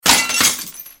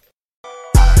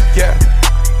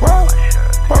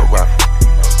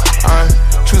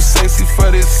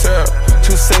syrup.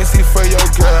 Too sexy for your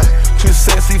girl. Too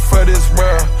sexy for this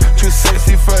world. Too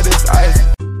sexy for this ice.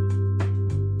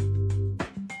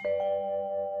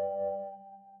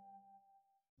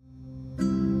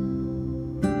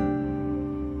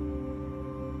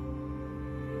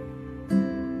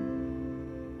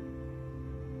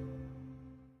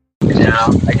 Now,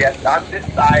 I guess I'm this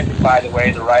side, by the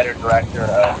way, the writer-director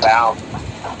of Bound.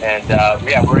 And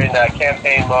yeah, we're in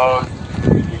campaign mode.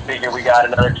 We figure we got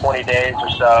another 20 days or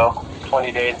so,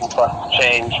 20 days and plus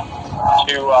change,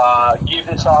 to give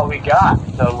this all we got.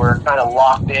 So we're kind of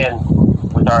locked in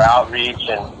with our outreach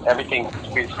and everything.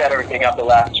 We've set everything up the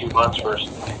last 2 months for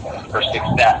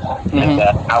success. Mm-hmm. And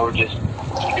now we're just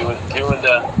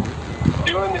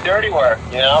doing the dirty work,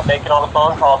 you know, making all the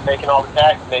phone calls, making all the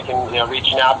texts,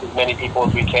 reaching out to as many people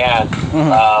as we can.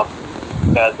 Mm-hmm.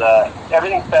 Because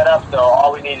everything's set up, so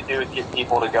all we need to do is get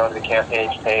people to go to the campaign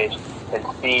page and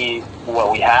see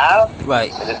what we have.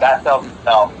 Right. And that sells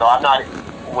itself. So I'm not,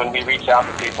 when we reach out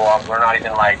to people, we're not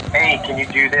even like, hey, can you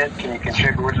do this? Can you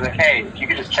contribute? We're just like, hey, if you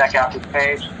could just check out this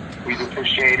page, we'd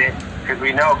appreciate it. Because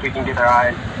we know if we can get our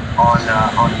eyes on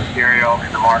the material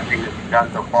and the marketing that we've done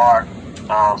so far,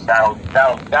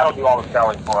 that'll do all the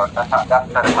selling for us.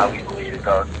 That's kind of how we believe it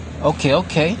goes.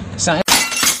 Okay.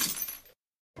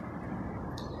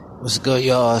 What's good,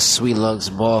 y'all? SWEETLUCK'S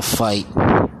bar fight.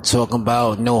 Talking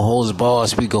about no holds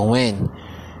bars. We go in.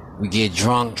 We get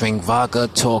drunk, drink vodka,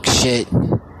 talk shit.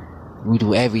 We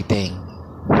do everything.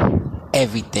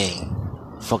 Everything.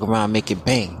 Fuck around, make it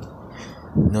bang.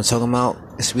 You know what I'm talking about?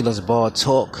 SWEETLUCK'S bar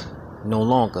talk. No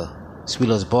longer.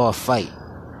 SWEETLUCK'S bar fight.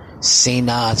 St.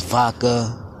 Ides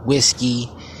vodka, whiskey,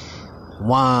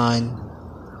 wine,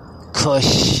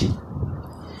 kush.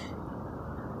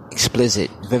 Explicit,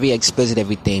 very explicit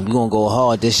everything. We gonna go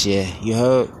hard this year. You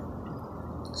heard?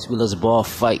 SWEETLUCK'S bar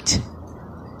fight.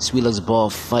 SWEETLUCK'S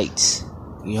bar fights.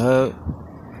 You heard?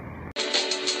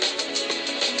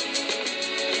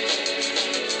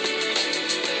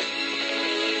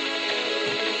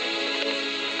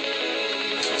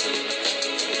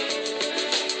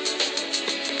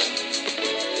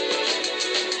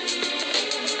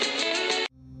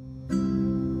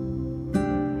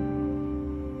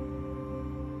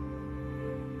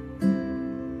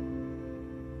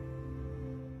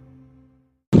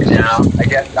 Now, I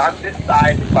guess I'm this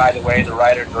side, by the way, the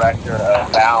writer-director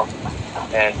of Bound.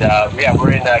 And yeah,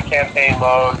 we're in campaign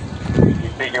mode. We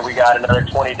figure we got another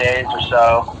 20 days or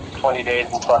so, 20 days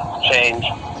and plus change,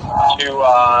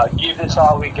 to give this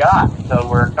all we got. So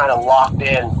we're kind of locked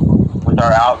in with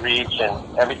our outreach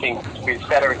and everything. We've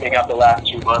set everything up the last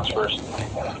 2 months for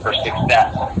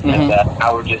success. Mm-hmm. And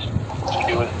now we're just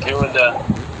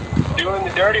doing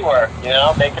the dirty work, you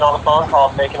know, making all the phone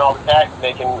calls, making all the texts,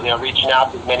 reaching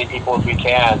out to as many people as we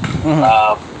can.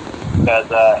 Mm-hmm.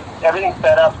 Because everything's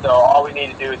set up, so all we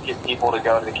need to do is get people to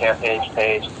go to the campaign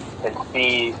page and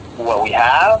see what we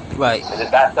have. Right. And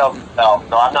that sells itself.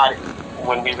 So I'm not,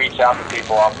 when we reach out to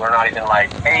people, we're not even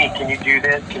like, hey, can you do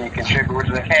this? Can you contribute? We're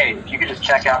just like, hey, if you could just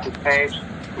check out this page,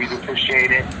 we'd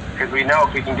appreciate it. Because we know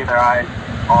if we can get our eyes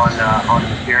on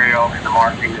the material and the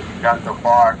marketing that we've done so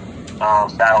far,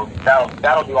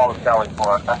 that'll do all the selling for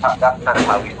us. That's kind of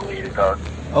how we believe it goes.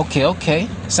 Okay.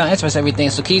 Sound interesting, everything.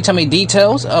 So can you tell me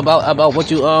details about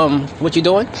what you're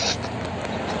doing?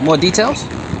 More details?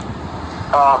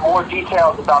 More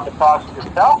details about the project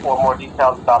itself, or more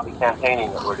details about the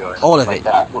campaigning that we're doing? All of it.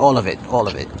 All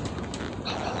of it.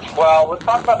 Well, let's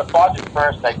talk about the project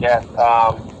first, I guess.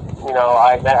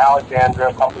 I met Alexandra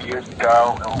a couple years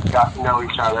ago, and we got to know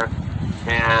each other.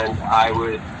 And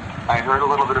I heard a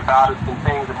little bit about some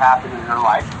things that happened in her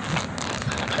life,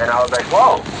 and I was like,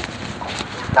 whoa.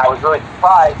 And I was really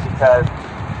surprised because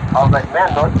I was like,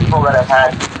 man, those people that have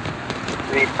had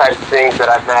these types of things that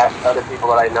I've met, other people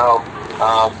that I know,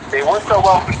 they weren't so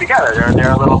well put together.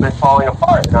 They're a little bit falling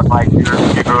apart. And I'm like, you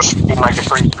seem like a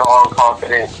pretty strong,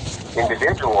 confident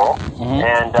individual, mm-hmm.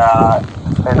 and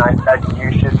I said, you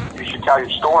should tell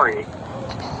your story.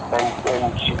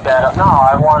 And she said, no,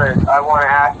 I want to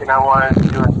act and I want to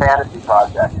do a fantasy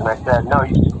project. And I said, no,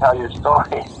 you should tell your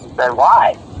story. She said,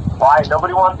 why? Why?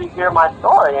 Nobody wants to hear my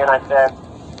story. And I said,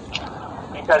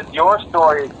 because your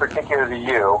story is particular to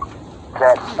you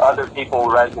that other people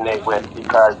resonate with,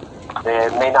 because they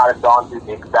may not have gone through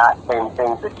the exact same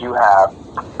things that you have,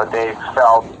 but they've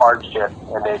felt hardship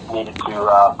and they've needed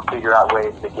to figure out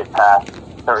ways to get past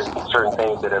certain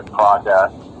things that have caused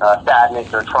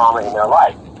sadness or trauma in their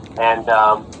life. And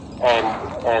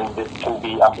this can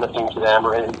be uplifting to them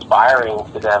or inspiring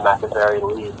to them at the very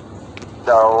least.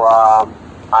 So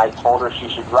I told her she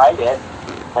should write it,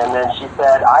 and then she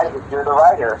said, you're the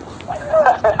writer.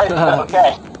 I said,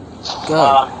 okay.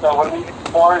 Good. So when we did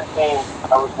quarantine,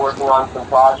 I was working on some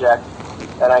projects,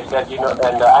 and I said,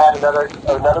 and I had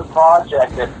another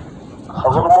project that's a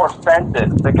little more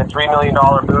expensive. It's like a $3 million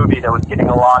movie that was getting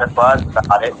a lot of buzz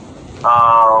about it.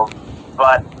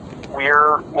 But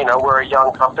we're a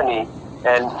young company,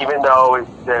 and even though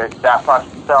that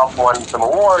project itself won some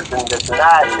awards and this and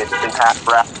that, and it's been passed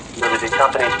for a really big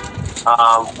company,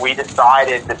 we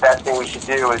decided the best thing we should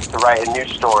do is to write a new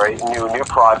story, a new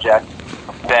project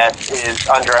that is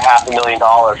under $500,000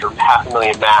 or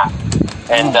 $500,000 max.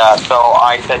 And so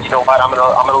I said, you know what, I'm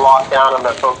gonna lock down. I'm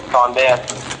gonna focus on this.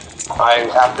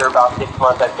 After about 6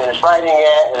 months, I finished writing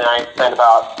it, and I spent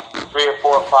about 3 or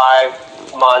 4 or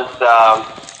 5 months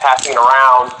passing it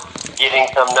around, getting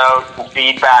some notes and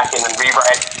feedback, and then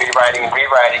rewriting,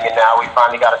 and now we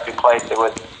finally got it to a place that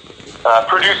was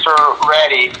producer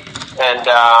ready, and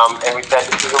we said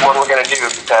this is the one we're going to do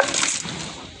because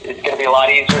it's going to be a lot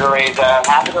easier to raise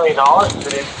 $500,000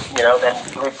 than than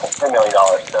 $3 million.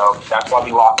 So that's why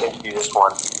we walked in to do this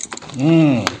one. So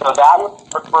that was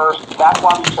the first. That's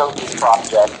why we chose this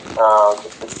project.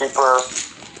 It's a super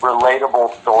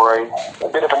relatable story, a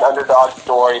bit of an underdog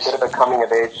story, a bit of a coming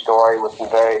of age story with some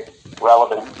very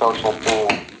relevant social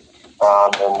themes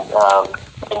and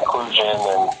inclusion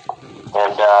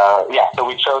and so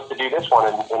we chose to do this one,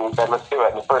 and we said let's do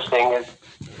it. And the first thing is,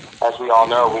 as we all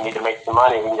know, we need to make some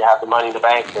money. We need to have the money in the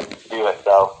bank to do it.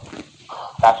 So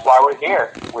that's why we're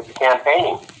here with the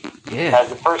campaigning as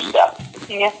the first step.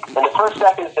 Yeah. And the first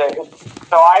step is that,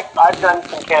 so I've done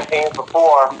some campaigns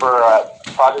before for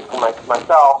projects for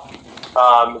myself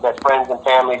that friends and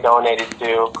family donated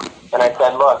to. And I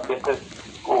said, look, this is,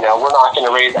 we're not going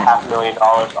to raise $500,000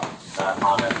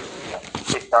 on a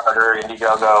Kickstarter,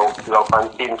 Indiegogo,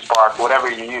 GoFundMe, Steven Spark, whatever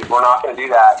you use. We're not going to do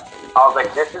that. I was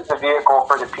like, this is the vehicle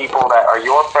for the people that are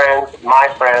your friends, my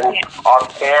friends, our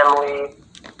family,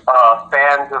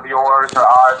 fans of yours or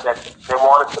ours that they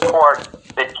want to support,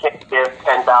 that can't give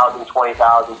 $10,000, $20,000,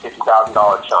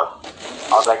 $50,000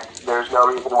 chunks. I was like, there's no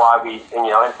reason why and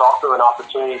it's also an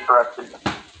opportunity for us to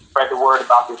spread the word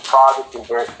about this project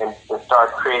and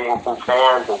start creating some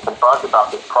fans and some buzz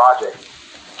about this project.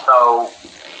 So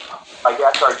I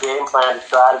guess our game plan to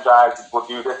strategize is we'll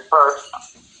do this first,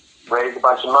 raise a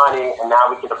bunch of money, and now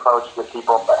we can approach the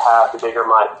people that have the bigger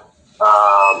money.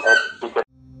 Because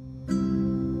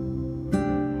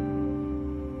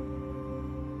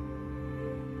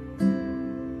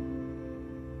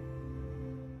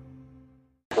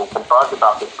some buzz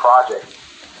about this project.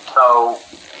 So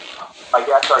I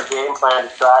guess our game plan to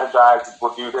strategize is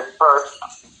we'll do this first,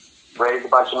 raise a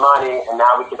bunch of money, and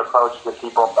now we can approach the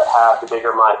people that have the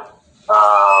bigger money.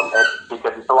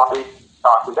 Because it's a lot easier to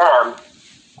talk to them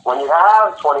when you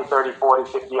have $20, $30, $40,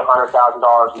 $50,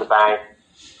 $100,000 in the bank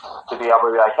to be able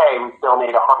to be like, hey, we still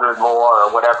need 100 more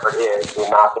or whatever it is, the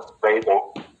amount that we're raising.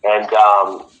 And,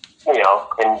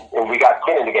 and we got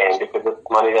skin in the game because it's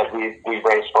money that we've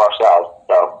raised for ourselves.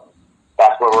 So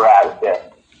that's where we're at with this.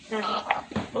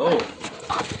 Oh,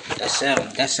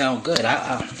 that sound good.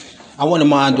 I wouldn't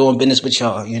mind doing business with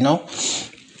y'all,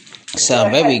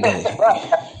 Sound very good.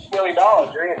 $1 million,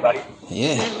 you're in, buddy.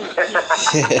 Yeah.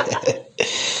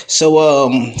 So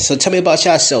tell me about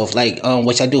yourself, like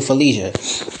what y'all do for leisure.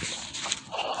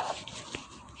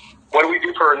 What do we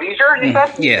do for leisure, you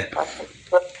said? Yeah. Well,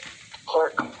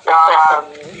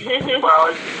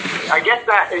 I guess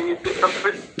that it's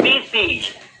DC.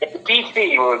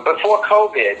 Before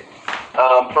COVID,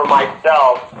 for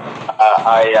myself,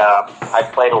 I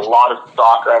played a lot of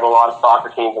soccer. I have a lot of soccer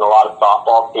teams and a lot of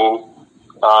softball teams,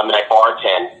 and I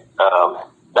bartend.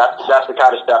 That's the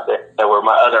kind of stuff that were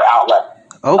my other outlets,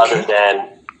 other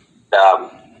than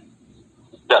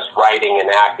just writing and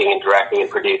acting and directing and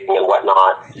producing and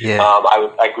whatnot. Yeah.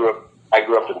 I grew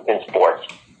up in sports,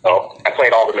 so I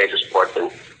played all the major sports in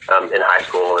high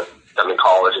school and I'm in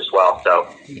college as well. So,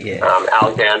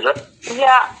 Alexandra.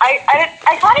 Yeah,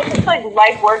 I kind of just like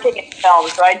working in film,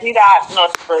 so I do that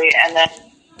mostly, and then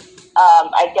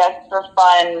I guess for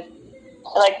fun,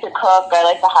 I like to cook. I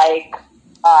like to hike.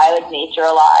 I like nature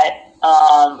a lot.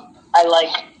 I like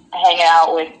hanging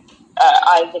out with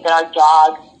Isaac and our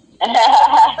dogs. I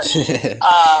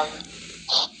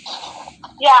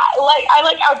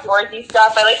like outdoorsy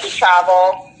stuff. I like to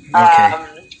travel,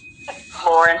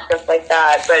 more and stuff like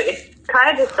that. But it's kind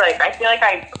of just I feel like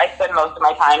I spend most of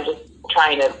my time just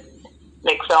trying to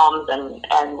make films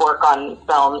and work on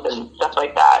films and stuff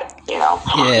like that. Yeah.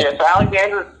 So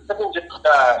Alexandra doesn't just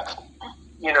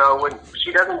when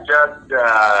she doesn't just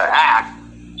act,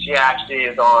 she actually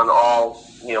is on all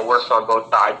works on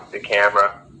both sides of the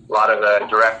camera. A lot of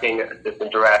directing,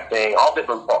 assistant directing, all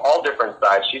different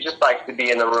sides. She just likes to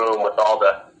be in the room with all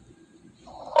the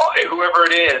whoever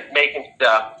it is making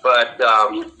stuff, but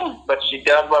she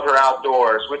does love her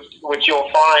outdoors, which you'll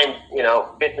find,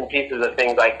 bits and pieces of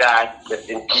things like that that's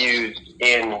infused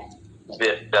in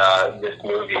this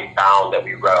movie Bound that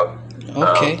we wrote.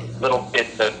 Okay. Little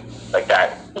bits of like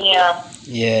that. Yeah.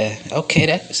 Yeah. Okay.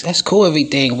 That's cool.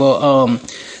 Everything. Well,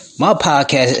 my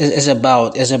podcast is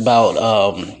about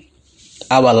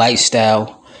our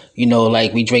lifestyle.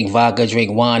 Like we drink vodka,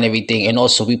 drink wine, everything, and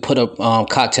also we put up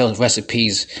cocktail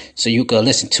recipes so you can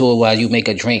listen to it while you make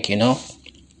a drink.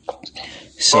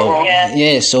 So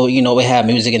so we have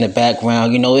music in the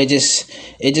background. It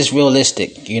just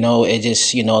realistic. It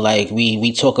just like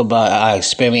we talk about our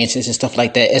experiences and stuff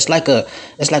like that. It's like a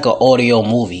audio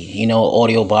movie.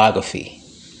 Audio biography.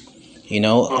 I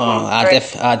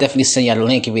definitely send you the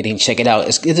link if you didn't check it out.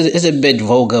 It's a bit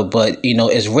vulgar, but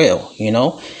it's real.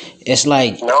 It's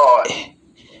like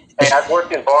I've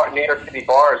worked in New York City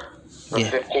bars for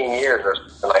 15 years or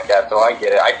something like that, so I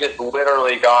get it. I just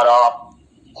literally got off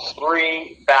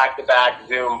 3 back-to-back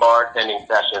Zoom bartending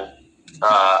sessions,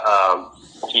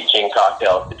 teaching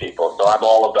cocktails to people. So I'm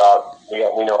all about. We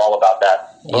know all about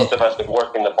that. Most of us have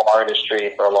worked in the bar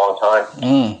industry for a long time.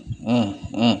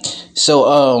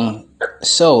 So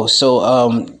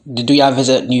do y'all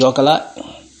visit New York a lot?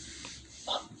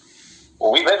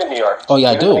 Well, we live in New York. Oh,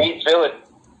 yeah, I do. In the East Village.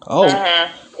 Oh.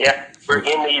 Mm-hmm. Yeah, we're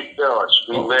in the East Village.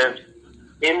 We live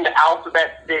in the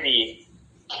Alphabet City,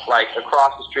 like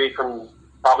across the street from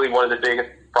probably one of the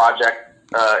biggest projects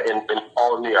in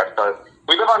all of New York. So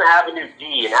we live on Avenue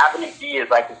D, and Avenue D is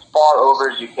like as far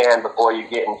over as you can before you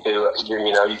get into,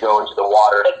 you go into the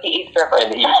water. Like the East River.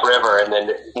 And the East River, and then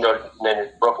then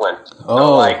it's Brooklyn. Oh.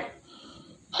 So like,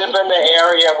 live in the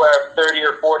area where 30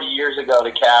 or 40 years ago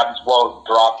the cabs won't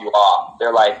drop you off.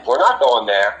 They're like, we're not going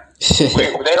there.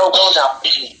 They don't go now.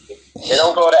 They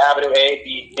don't go to Avenue A,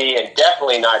 B, C, and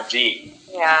definitely not D.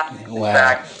 Yeah. Wow. In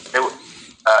fact,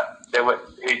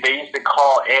 they used to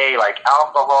call A like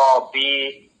alcohol,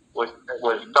 B was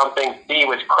something, C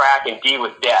was crack, and D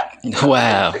was death.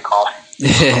 Wow. They call it.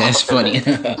 That's funny.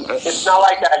 It's not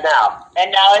like that now.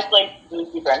 And now it's like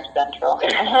Easy French Central.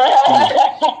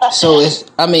 So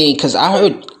because I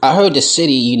heard the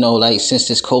city, like since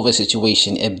this COVID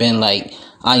situation, it been like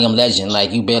I Am Legend,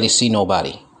 like you barely see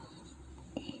nobody.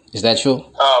 Is that true?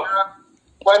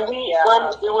 When it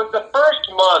was the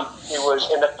first month, it was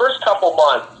in the first couple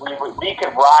months, we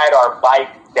could ride our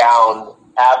bikes down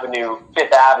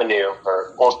Fifth Avenue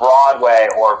or Broadway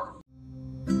or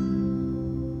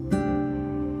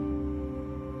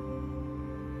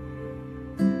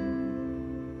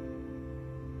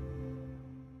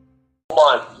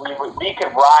months, we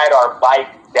could ride our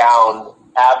bikes down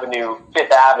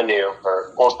Fifth Avenue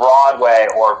or Broadway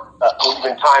or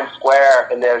even Times Square,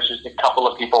 and there's just a couple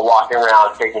of people walking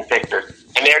around taking pictures.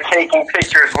 And they're taking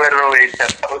pictures literally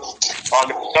to post on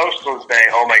the socials saying,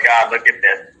 oh my God, look at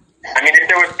this. I mean, if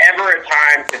there was ever a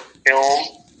time to film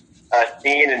a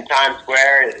scene in Times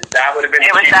Square, that would have been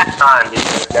that time.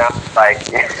 Because now it's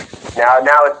like,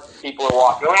 now it's people are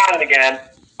walking around again.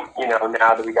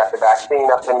 Now that we got the vaccine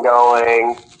up and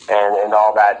going and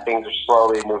all that, things are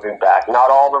slowly moving back. Not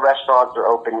all the restaurants are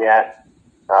open yet.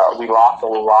 We lost a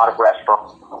lot of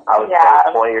restaurants. I would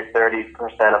say 20 or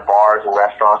 30% of bars and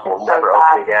restaurants will never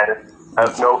open again.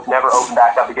 Never open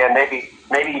back up again. Maybe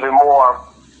even more.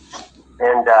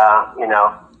 And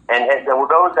and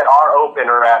those that are open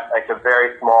are at like a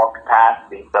very small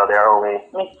capacity, so they're only.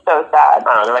 It's so sad. I don't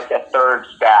know, they're like a third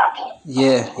staff.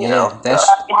 Yeah. That's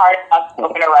hard enough to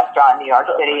open a restaurant in New York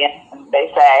City, and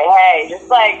they say, "Hey, just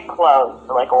like close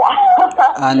for like a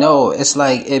while." I know it's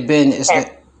like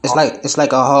it's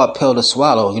like a hard pill to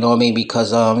swallow. You know what I mean?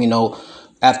 Because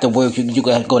after work you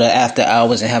gotta go to after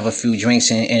hours and have a few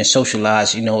drinks and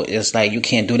socialize. It's like you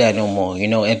can't do that no more.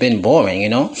 It's been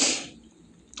boring.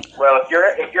 Well, if you're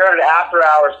at after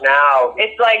hours now,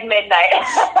 it's like midnight.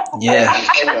 Yeah.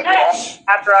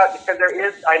 After hours, because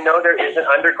I know there is an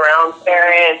underground.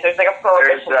 There is. There's like a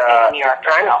prohibition in New York.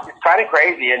 It's kind of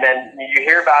crazy, and then you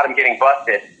hear about them getting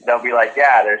busted. They'll be like,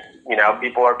 yeah, there's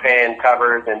people are paying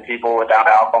covers and people without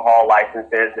alcohol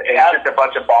licenses. And it's just a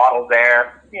bunch of bottles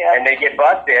there, and they get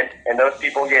busted, and those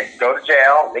people go to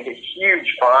jail. They get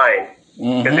huge fines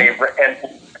because they empty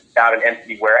out an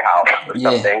empty warehouse or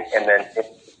something, and then.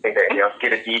 Get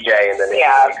a DJ and then they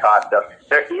get caught. So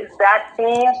there is that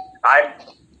scene.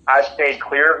 I've stayed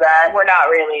clear of that. We're not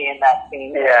really in that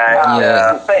scene.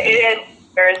 Yeah. But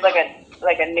there is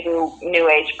like a new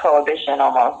age prohibition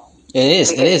almost. It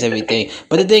is everything.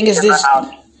 But the thing is this,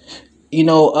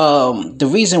 the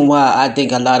reason why I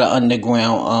think a lot of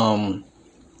underground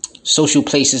social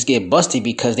places get busted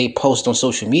because they post on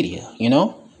social media.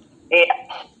 Yeah.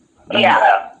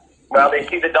 Yeah. Well, they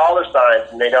see the dollar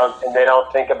signs and they don't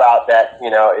think about that.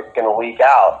 It's going to leak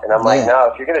out. And I'm like, no,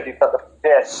 if you're going to do something like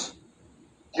this,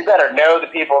 you better know the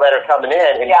people that are coming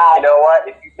in. And you know what?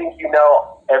 If you think you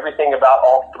know everything about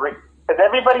all three, because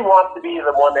everybody wants to be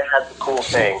the one that has the cool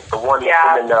thing, the one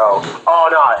that's in the know. Oh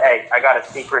no, hey, I got a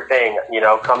secret thing.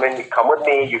 Come with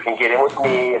me. You can get in with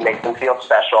me. It makes them feel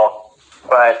special.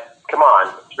 But come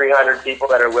on, 300 people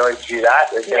that are willing to do that.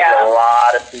 There's a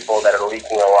lot of people that are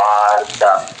leaking a lot of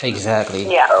stuff.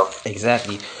 Exactly. Yeah.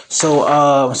 Exactly.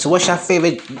 So, so what's your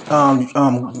favorite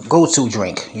go-to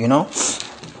drink?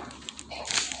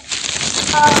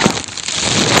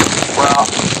 Well,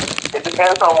 it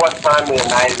depends on what time of the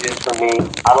night it is for me.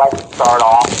 I like to start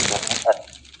off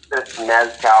with this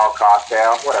mezcal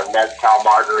cocktail, mezcal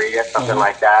margarita, something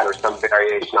like that, or some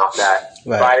variation off that.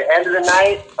 Right. By the end of the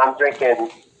night, I'm drinking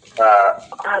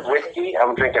whiskey.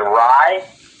 I'm drinking rye,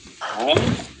 neat,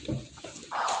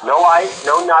 no ice,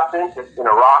 no nothing, just in a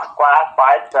rock glass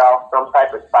by itself, some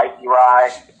type of spicy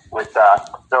rye with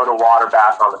soda water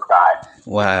back on the side.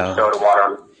 Wow. Soda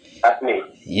water. That's me.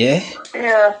 Yeah?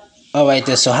 Yeah. All right,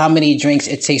 then. So how many drinks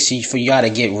it takes for y'all to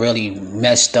get really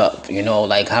messed up?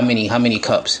 Like how many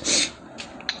cups?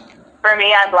 For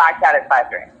me, I'm blacked out at 5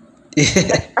 drinks.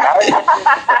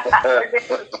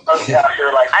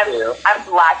 I'm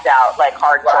blacked out, like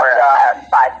hardcore at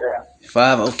 5 drinks.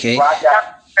 5, okay. Blacked out.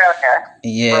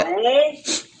 Yeah. For me,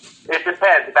 it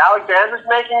depends. If Alexander's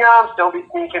making them, still be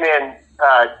sneaking in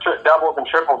doubles and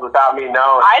triples without me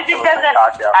knowing. Isaac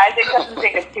doesn't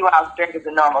think a 2-ounce drink is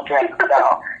a normal drink,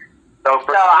 so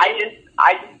I just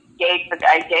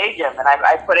gauge him, and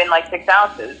I put in like 6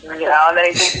 ounces, and then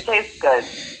he thinks it tastes good.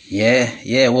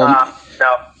 Yeah. Well,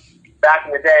 no. Back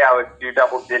in the day, I would do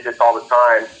double digits all the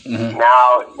time. Mm-hmm.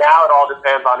 Now it all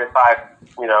depends on if I've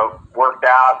worked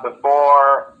out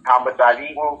before, how much I've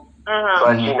eaten. Mm-hmm.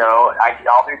 But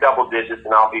I'll do double digits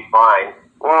and I'll be fine.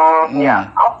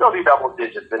 Yeah, I'll still do double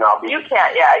digits and I'll be. You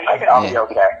can't. Yeah, you can. I'll be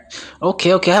okay.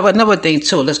 Okay. How about another thing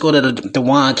too? Let's go to the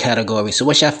wine category. So,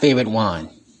 what's your favorite wine?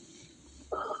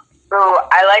 So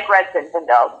I like red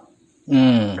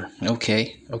Zinfandel.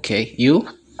 Okay. You?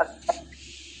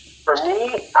 For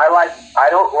me, I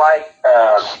don't like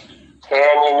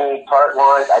canyony tart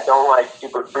wines. I don't like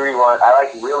super fruity wines. I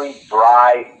like really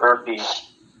dry, earthy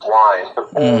wines. The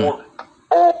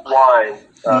old wines,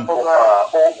 old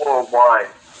world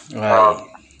wines. Right.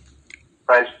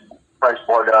 French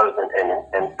Bordeaux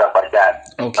and stuff like that.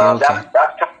 Okay.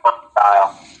 That's kind of my style.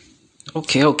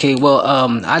 Okay. Well,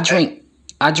 I drink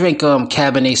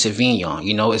Cabernet Sauvignon.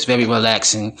 It's very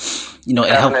relaxing. It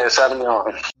helps. Cabernet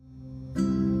Sauvignon.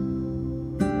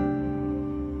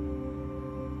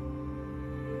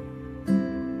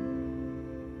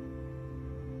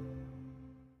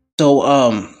 So,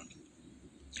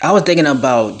 I was thinking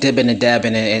about dipping and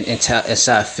dabbing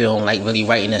inside film, like really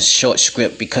writing a short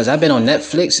script, because I've been on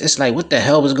Netflix. It's like, what the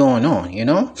hell was going on?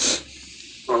 Mm-hmm.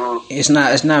 It's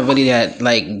not really that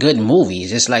like good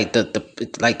movies. It's like the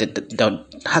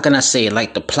how can I say it?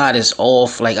 Like the plot is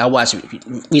off. Like I watched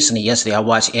yesterday. I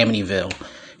watched Amityville.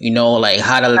 Like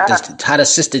how the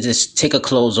sister just take her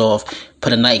clothes off,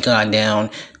 put a nightgown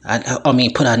down.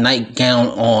 Put her nightgown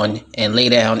on and lay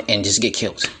down and just get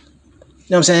killed. You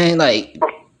know what I'm saying? Like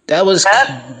that was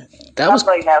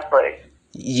like Netflix.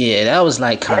 Yeah, that was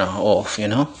like kind of off.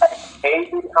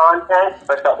 Asian content,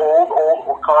 but the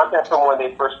old content from when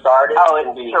they first started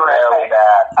can be really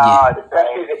bad.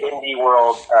 Especially the indie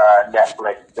world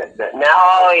Netflix.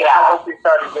 Now, once they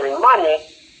started getting money,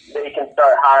 they can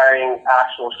start hiring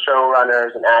actual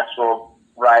showrunners and actual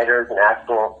writers and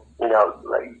actual,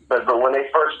 but when they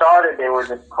first started, they were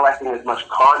just collecting as much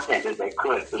content as they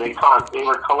could. So they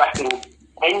were collecting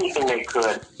anything they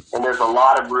could, and there's a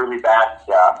lot of really bad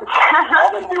stuff.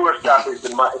 All the newer stuff is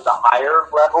a higher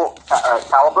level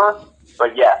caliber,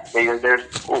 but yeah, there's their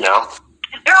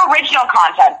original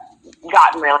content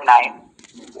gotten really nice.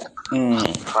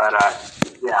 But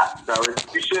yeah, so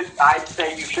I'd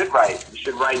say you should write. You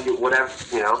should write whatever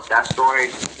that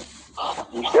story.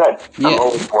 You should. Yeah. I'm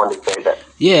always one to say that.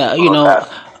 Yeah,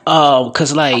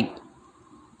 because like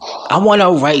I want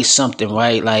to write something,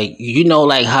 right? Like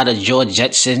like how the George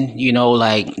Jetson,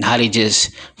 like how they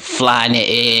just fly in the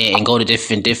air and go to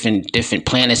different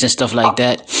planets and stuff like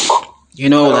that.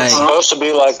 Like it's supposed to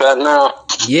be like that now.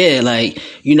 Yeah, like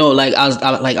like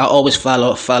I always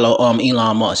follow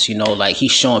Elon Musk. Like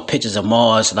he's showing pictures of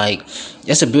Mars. Like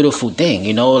that's a beautiful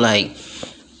thing. Like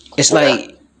it's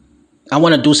like I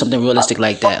want to do something realistic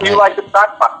like that. You like the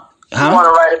sci-fi? Huh? You want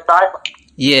to write a sci-fi?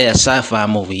 Yeah, sci-fi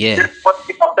movie. Yeah. What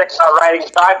people think about writing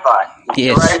sci-fi? Yes.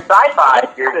 You're writing sci-fi.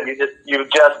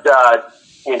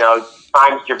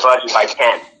 times your budget by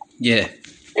 10. Yeah.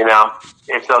 You know,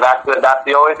 and so that's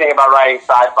the only thing about writing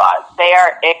sci-fi. They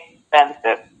are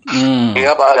expensive.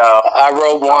 Yep, I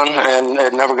wrote one and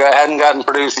it hadn't gotten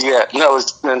produced yet. No, it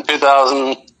was in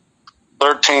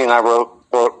 2013 I wrote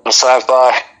a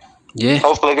sci-fi. Yeah.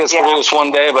 Hopefully it gets produced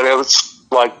one day, but it was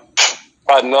like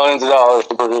probably millions of dollars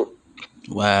to produce.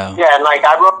 Wow. Yeah, and like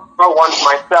I wrote one for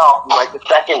myself, and like the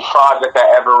second project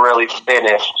I ever really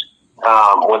finished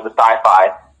was a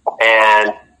sci-fi.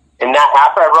 And in that,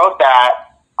 after I wrote that,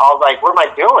 I was like, what am I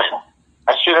doing?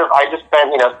 I just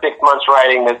spent, 6 months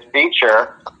writing this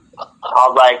feature. I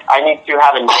was like, I need to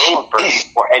have a name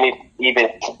for any even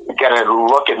gonna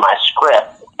look at my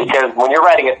script, because when you're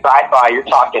writing a sci-fi, you're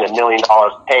talking $1 million a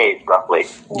page, roughly.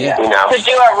 Yeah. To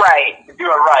do it right.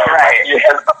 Right.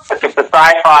 If it's a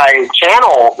sci-fi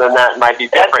channel, then that might be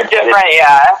different. That's different,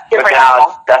 yeah. But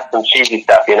now that's some cheesy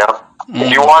stuff,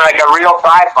 If you want like a real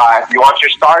sci-fi, if you want your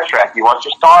Star Trek, you want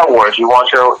your Star Wars, you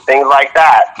want your things like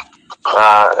that.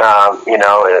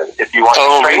 If you want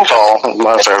Total Recall,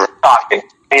 my favorite. Talking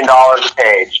 $1 million a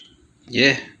page.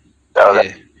 Yeah. So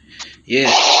Yeah.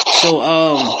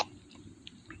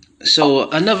 So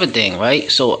another thing, right?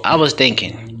 So I was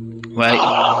thinking,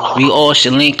 right? We all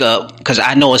should link up, because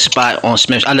I know a spot on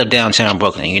Smith. I live downtown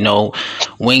Brooklyn,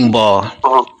 wing bar,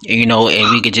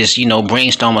 and we could just,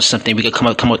 brainstorm or something. We could come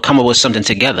up with something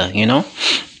together, Yeah,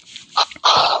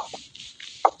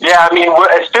 I mean,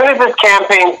 as soon as this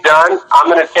campaign's done, I'm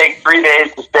going to take 3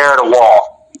 days to stare at a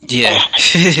wall. Yeah.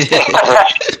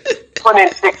 Putting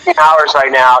in 16 hours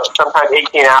right now, sometimes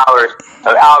 18 hours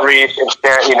of outreach and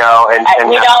staring, we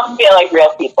don't feel like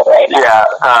real people right now. Yeah,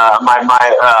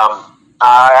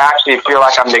 I actually feel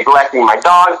like I'm neglecting my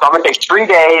dog, so I'm going to take 3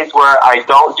 days where I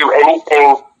don't do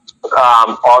anything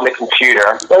on the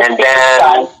computer, and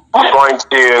then I'm going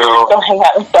to, Don't hang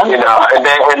out with them.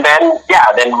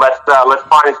 then let's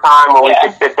find a time when we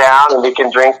can sit down and we can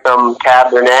drink some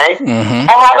Cabernet. Mm-hmm.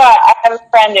 I have a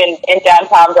friend in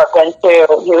downtown Brooklyn too.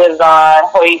 He lives on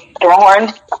Hoyt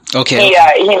Stonehorn. Okay.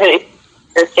 He's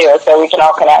here too, so we can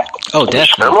all connect. Oh,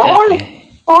 definitely.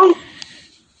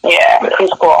 Yeah,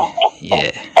 he's cool.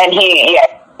 Yeah. And he's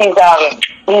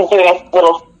doing a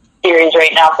little series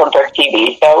right now for Dirk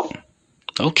TV. So.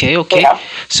 Okay. Yeah.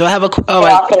 So I have all All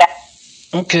right. connect.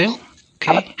 Okay.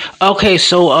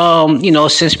 So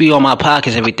since we on my podcast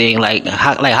and everything,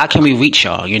 how can we reach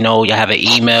y'all? Y'all have an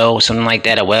email, something like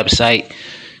that, a website.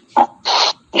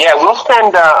 Yeah, we'll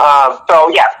send. There's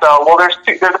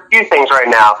a few things right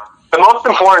now. The most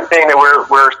important thing that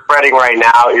we're spreading right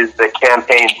now is the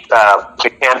campaign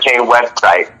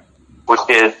website, which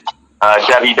is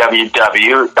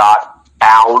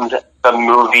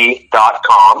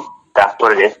www.foundthemovie.com. That's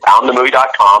what it is,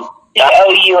 foundthemovie.com.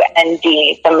 FOUND,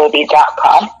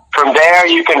 themovie.com. From there,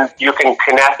 you can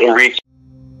connect and reach.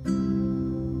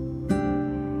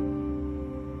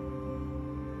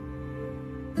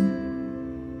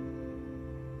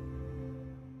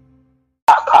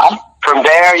 From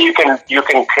there, you can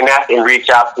connect and reach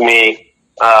out to me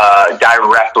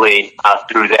directly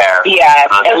through there. Yeah,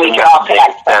 and we can all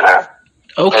connect.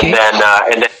 Okay.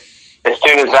 And then as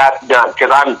soon as that's done, because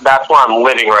that's where I'm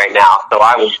living right now, so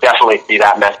I will definitely see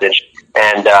that message.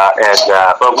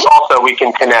 But also we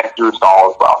can connect through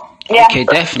Saul as well. Yeah. Okay,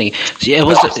 definitely. So, yeah,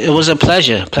 it was a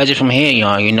pleasure from hearing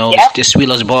y'all. The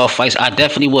SWEETLUCK'S ball fights. I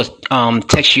definitely will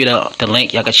text you the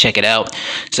link. Y'all can check it out,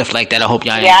 stuff like that. I hope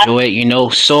y'all enjoy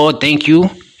it. So thank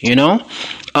you. So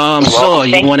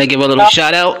you want to give a little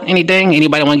shout out? Anything?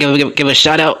 Anybody want to give a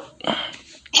shout out?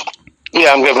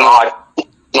 Yeah, I'm giving.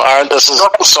 All right, this is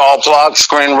Saul Block,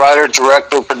 screenwriter,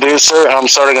 director, producer, and I'm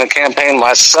starting a campaign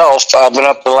myself. I've been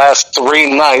up the last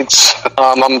 3 nights.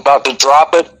 I'm about to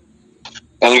drop it,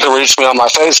 and you can reach me on my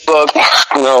Facebook,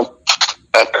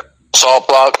 at Saul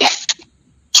Block,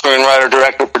 screenwriter,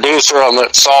 director, producer. I'm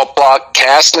at Saul Block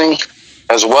Casting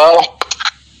as well,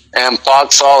 and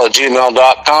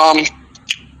blocksaul@gmail.com.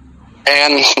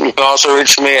 And you can also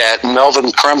reach me at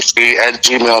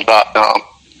melvinkremsky@gmail.com.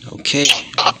 Okay.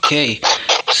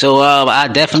 So I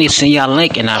definitely send y'all a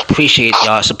link, and I appreciate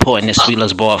y'all supporting the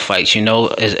SWEETLUCK'S ball fights.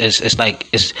 It's like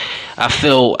I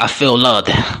feel loved.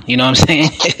 You know what I'm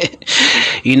saying? So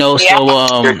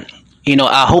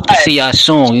I hope to see y'all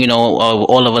soon.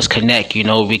 All of us connect.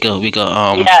 We could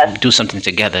do something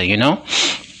together. Yeah,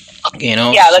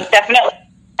 let's definitely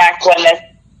connect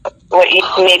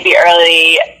maybe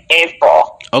early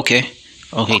April. Okay,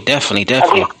 definitely.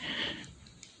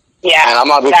 Yeah. And I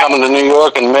might be coming to New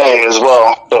York in May as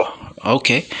well. So.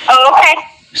 Okay. Oh, okay.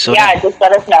 So just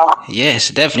let us know. Yes,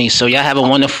 definitely. So y'all have a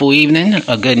wonderful evening,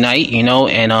 a good night, and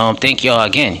thank y'all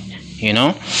again. You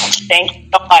know. Thank you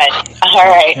so much. All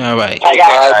right. All right. I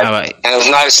got it. All right. And it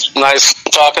was nice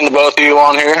talking to both of you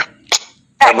on here.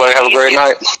 Everybody have a great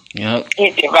night. Yep.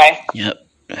 You too. Bye. Yep.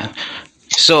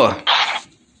 So.